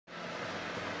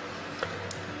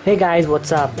Hey guys,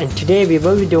 what's up? And today we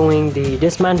will be doing the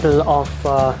dismantle of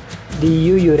the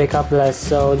YU YUREKA Plus.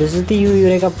 So this is the YU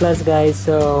YUREKA Plus, guys.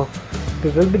 So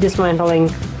we will be dismantling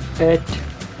it.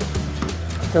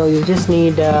 So you just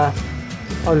need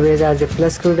always as a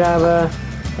plus screwdriver.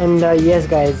 And yes,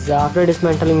 guys, after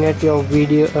dismantling it, your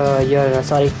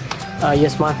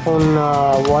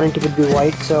smartphone warranty will be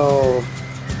void. So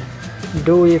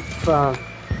do if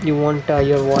you want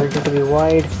your warranty to be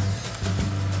void.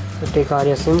 So take all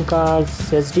your SIM cards,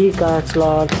 SD card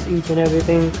slots, each and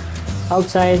everything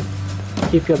outside.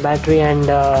 Keep your battery and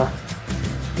the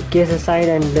case aside,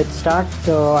 and let's start.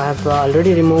 So I have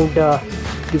already removed the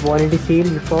warranty seal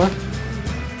before.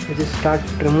 So just start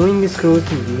removing the screws.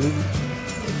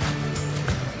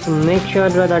 So make sure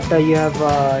that you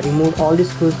have removed all the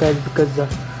screws, guys, because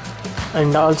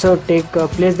and also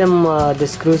place them the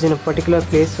screws in a particular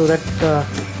place so that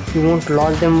you won't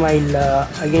lose them while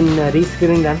again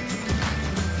re-screwing them.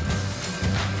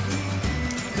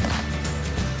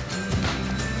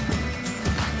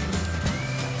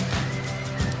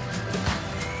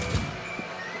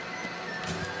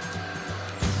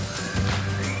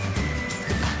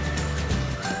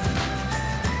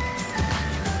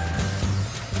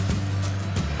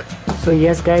 So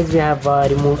yes, guys, we have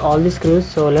removed all the screws.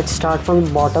 So let's start from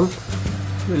the bottom.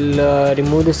 We'll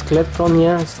remove this clip from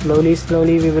here.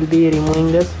 Slowly we will be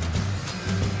removing this.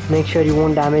 Make sure you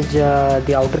won't damage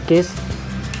the outer case.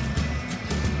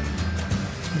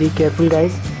 Be careful,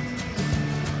 guys.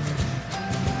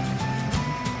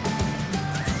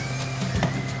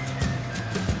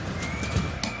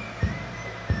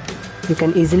 You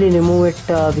can easily remove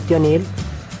it with your nail.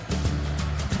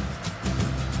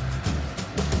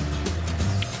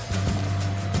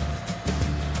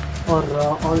 Or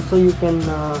also you can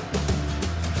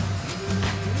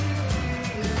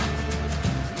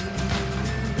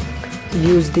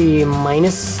use the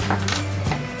minus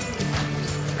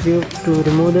screw to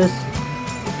remove this.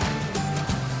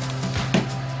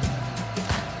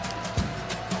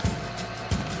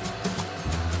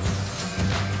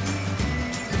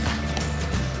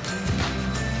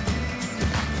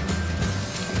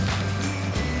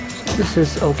 This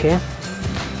is okay.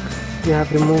 You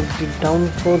have removed the down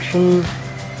portion.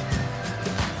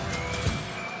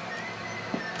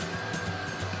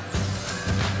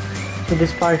 So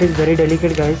this part is very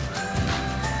delicate, guys.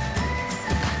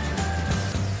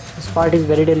 This part is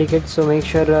very delicate, so make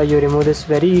sure you remove this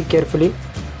very carefully.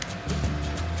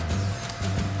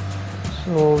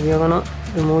 So we are gonna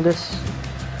remove this.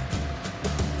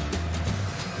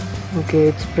 Okay,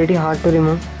 it's pretty hard to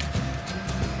remove.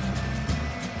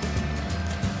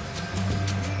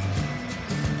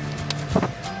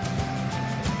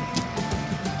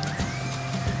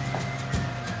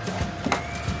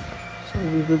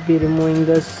 We will be removing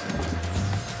this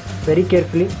very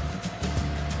carefully.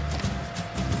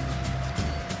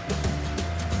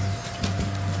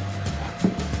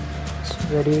 It's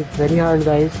very hard,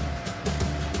 guys.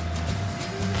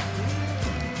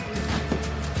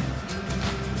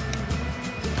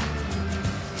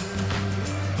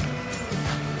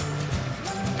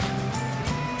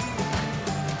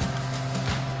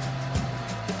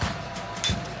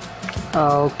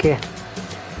 Okay.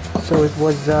 So it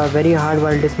was very hard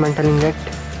while dismantling it.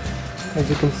 As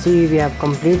you can see, we have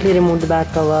completely removed the back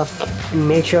cover. And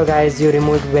make sure, guys, you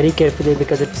remove it very carefully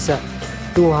because it's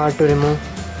too hard to remove.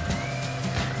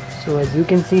 So as you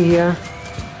can see here,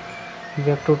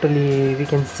 we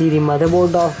can see the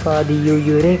motherboard of the YU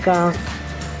YUREKA.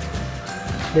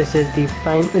 This is the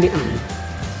primary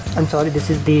this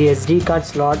is the SD card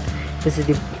slot. This is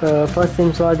the first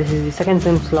SIM slot. This is the second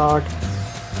SIM slot,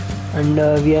 and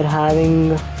we are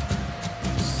having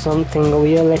something over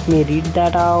here. Let me read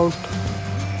that out.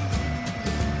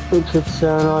 Oops, it's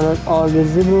not at all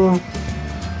visible.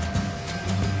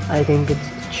 I think it's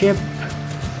a chip.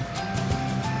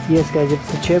 Yes, guys,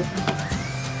 it's a chip.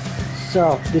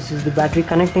 So this is the battery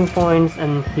connecting points,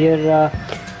 and here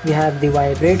we have the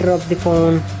vibrator of the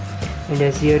phone, and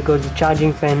as here goes the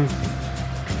charging pin.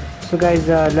 So guys,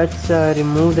 let's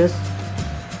remove this.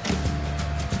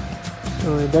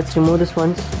 So let's remove this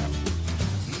once.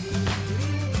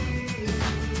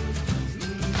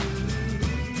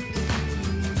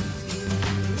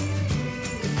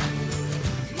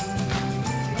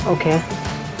 Okay,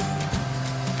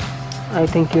 I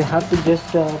think you have to just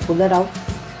pull that out.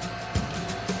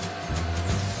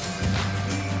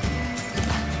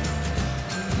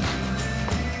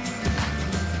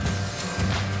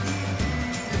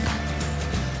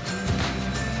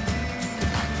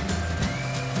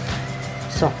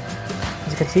 So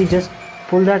as you can see, just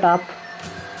pull that up.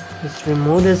 Just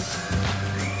remove this.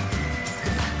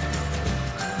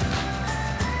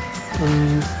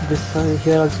 and this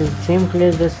here also is the same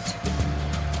place. Just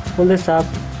pull this up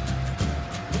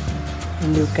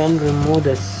and you can remove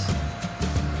this.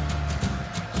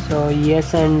 So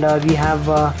yes, and we have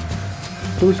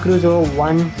 2 screws over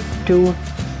 1, 2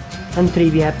 and 3.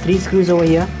 We have 3 screws over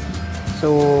here,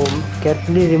 so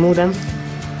carefully remove them.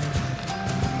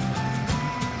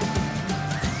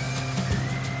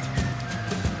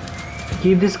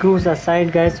 Keep the screws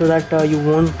aside, guys, so that you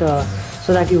won't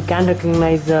so that you can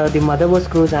recognize the motherboard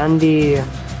screws and the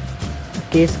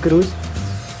case screws.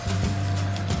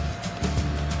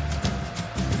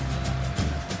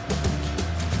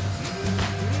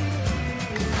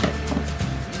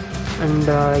 And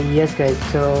yes guys,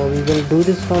 so we will do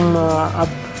this from up,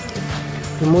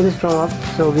 remove this from up.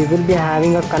 So we will be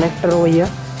having a connector over here.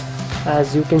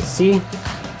 As you can see,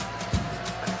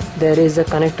 there is a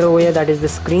connector over here, that is the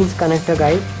screens connector,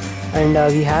 guys. And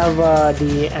we have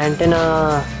the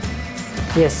antenna.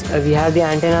 Yes, we have the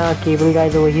antenna cable,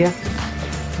 guys, over here.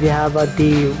 We have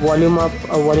the volume up,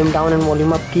 volume down and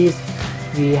volume up keys.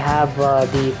 We have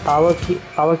the power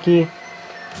key.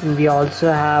 And we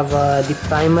also have the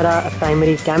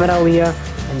primary camera over here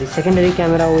and the secondary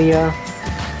camera over here.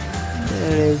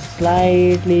 There is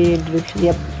slightly,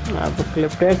 yep, I've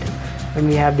clipped it. And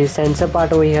we have the sensor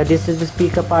part over here. This is the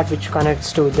speaker part which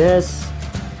connects to this.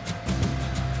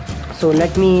 So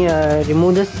let me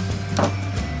remove this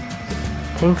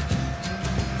thing.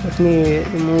 Let me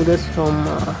remove this from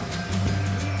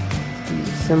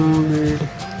assembled.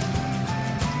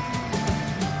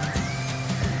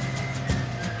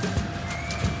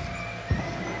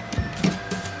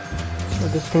 So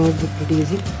this thing will be pretty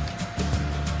easy.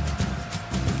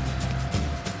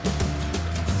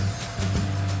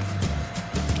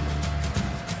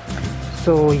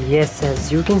 So yes,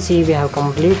 as you can see, we have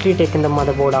completely taken the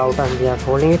motherboard out and we are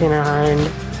holding it in our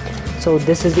hand. So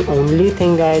this is the only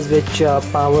thing, guys, which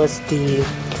powers the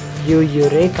YU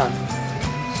YUREKA.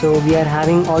 So we are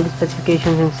having all the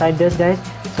specifications inside this, guys.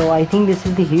 So I think this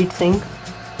is the heat sink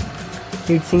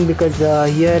because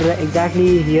here,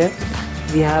 exactly here,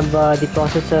 we have the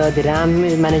processor, the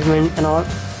RAM management and all.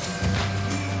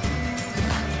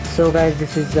 So guys,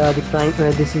 this is the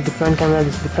this is the front camera,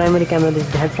 this is the primary camera, this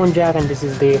is the headphone jack, and this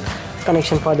is the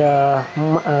connection for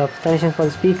the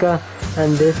speaker,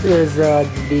 and this is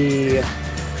the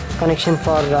connection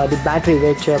for the battery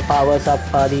which powers up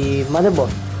the motherboard.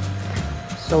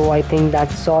 So I think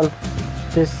that's all.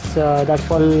 That's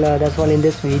all in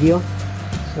this video.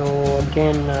 So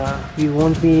again, we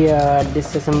won't be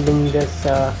disassembling this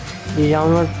the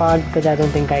downward part because I don't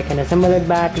think I can assemble it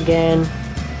back again.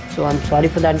 So I'm sorry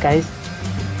for that, guys.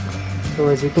 So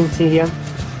as you can see here,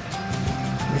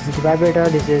 this is the vibrator,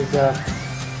 this is the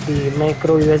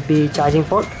micro USB charging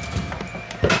port.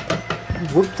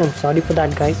 Whoops, I'm sorry for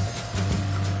that, guys.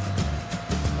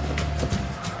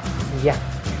 Yeah,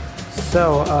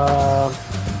 so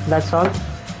that's all.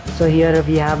 So here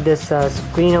we have this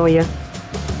screen over here,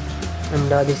 and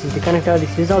this is the connector,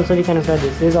 this is also the connector,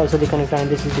 this is also the connector, and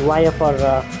this is the wire for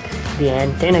the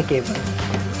antenna cable.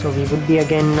 So we would be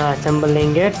again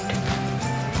assembling it.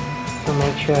 So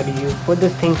make sure you put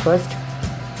this thing first.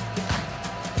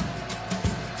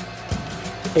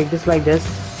 Take this like this.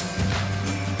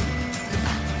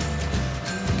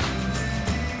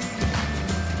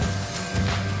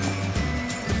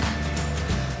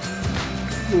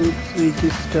 Oops, we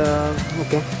just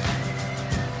okay.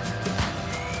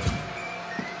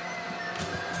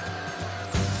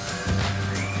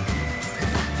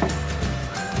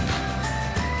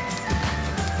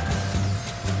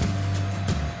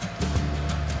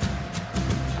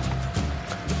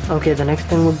 Okay, the next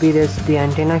thing would be the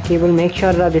antenna cable. Make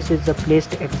sure that this is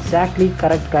placed exactly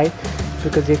correct, guys,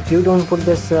 because if you don't put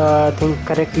this thing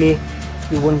correctly,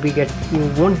 you won't be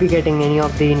getting any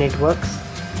of the networks.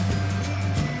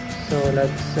 So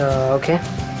let's okay,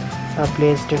 I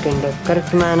placed it in the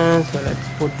correct manner, so let's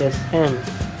put this in.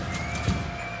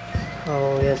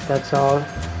 Oh yes, that's all.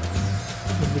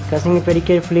 We'll be pressing it very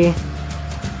carefully.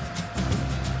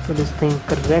 Put this thing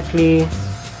correctly.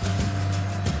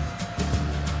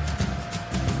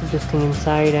 Put this thing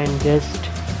inside and just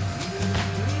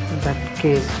that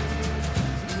case.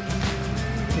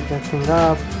 Put that thing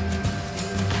up.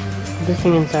 Put this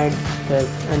thing inside this,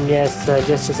 and yes,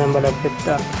 just assemble it with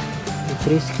the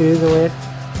 3 screws over it.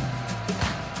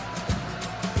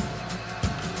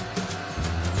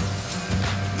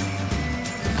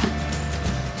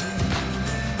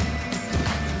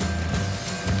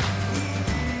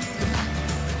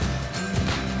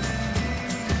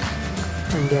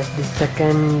 And yes, the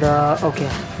second okay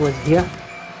was here.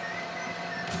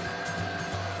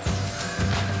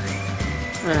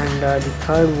 and the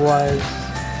third was,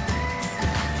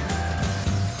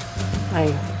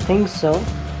 I think so,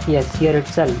 yes, here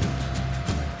itself.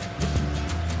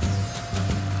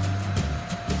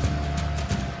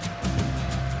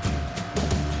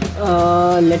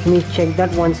 Let me check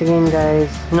that once again, guys.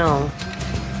 No,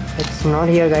 it's not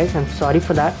here, guys. I'm sorry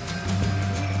for that.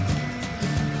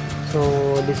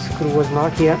 So this screw was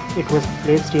not here, it was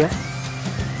placed here.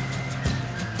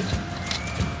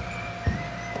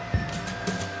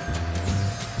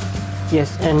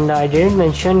 Yes, and I didn't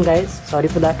mention, guys, sorry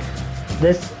for that.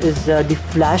 This is the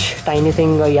flash, tiny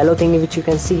thing, yellow thing which you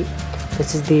can see.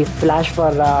 This is the flash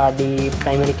for the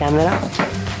primary camera.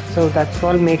 So that's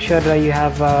all. Make sure you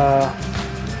have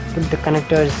put the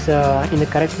connectors in the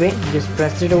correct way. Just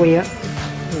press it over here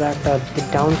so that the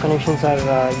down connections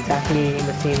are exactly in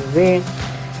the same way.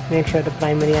 Make sure the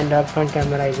primary and front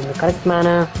camera is in the correct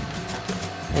manner,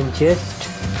 and just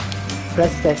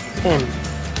press that in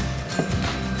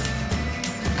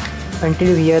until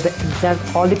you hear the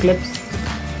exact all the clips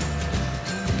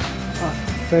are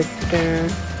fit in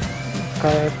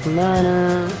correct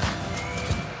manner.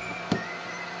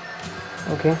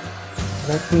 Okay,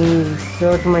 let me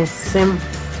insert my SIM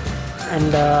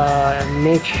and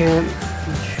make sure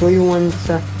show you once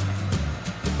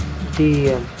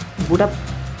the boot up.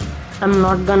 I'm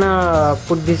not gonna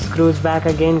put these screws back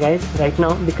again, guys, right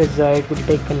now, because it would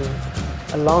take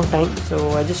a long time.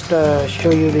 So I just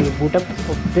show you the boot up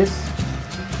of this.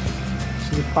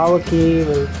 So the power key,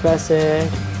 we'll press it.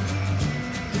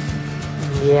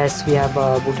 Yes, we have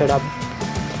booted up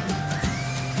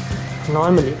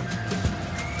normally.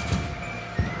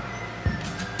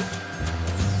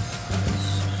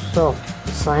 So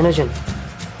Cyanogen.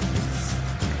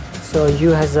 So you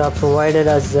has provided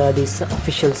us this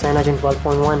official Cyanogen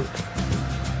 12.1.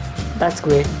 That's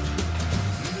great.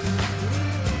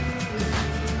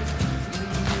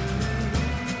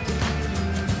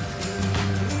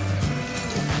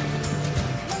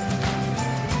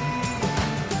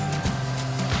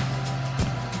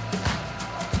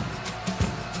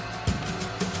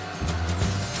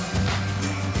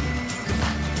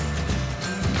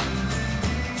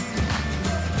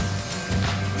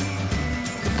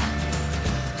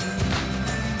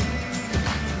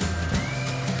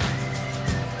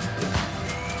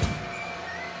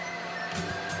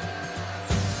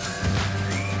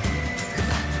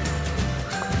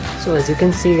 So as you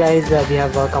can see, guys, we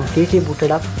have completely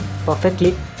booted up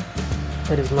perfectly.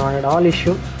 There is not at all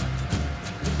issue.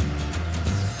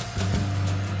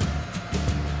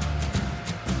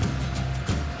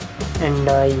 And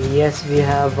yes, we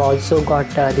have also got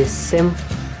this SIM,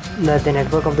 the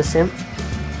network of the SIM.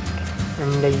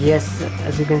 And yes,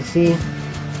 as you can see,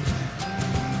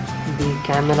 the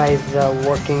camera is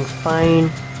working fine.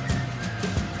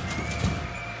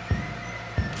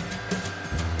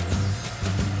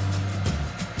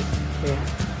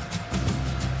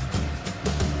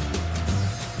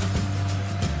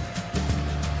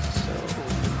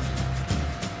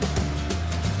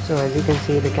 So as you can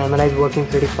see, the camera is working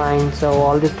pretty fine. So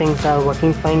all these things are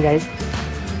working fine, guys.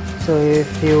 So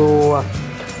if you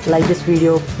like this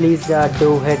video, please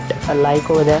do hit a like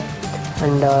over there.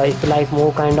 And if you like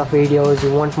more kind of videos,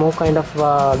 you want more kind of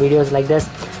videos like this,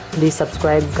 please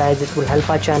subscribe, guys. It will help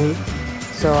our channel.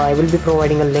 So I will be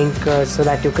providing a link so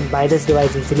that you could buy this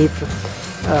device easily.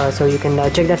 So you can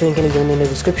check that link in the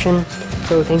description.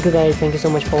 So thank you, guys. Thank you so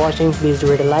much for watching. Please do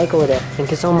hit a like over there.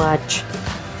 Thank you so much.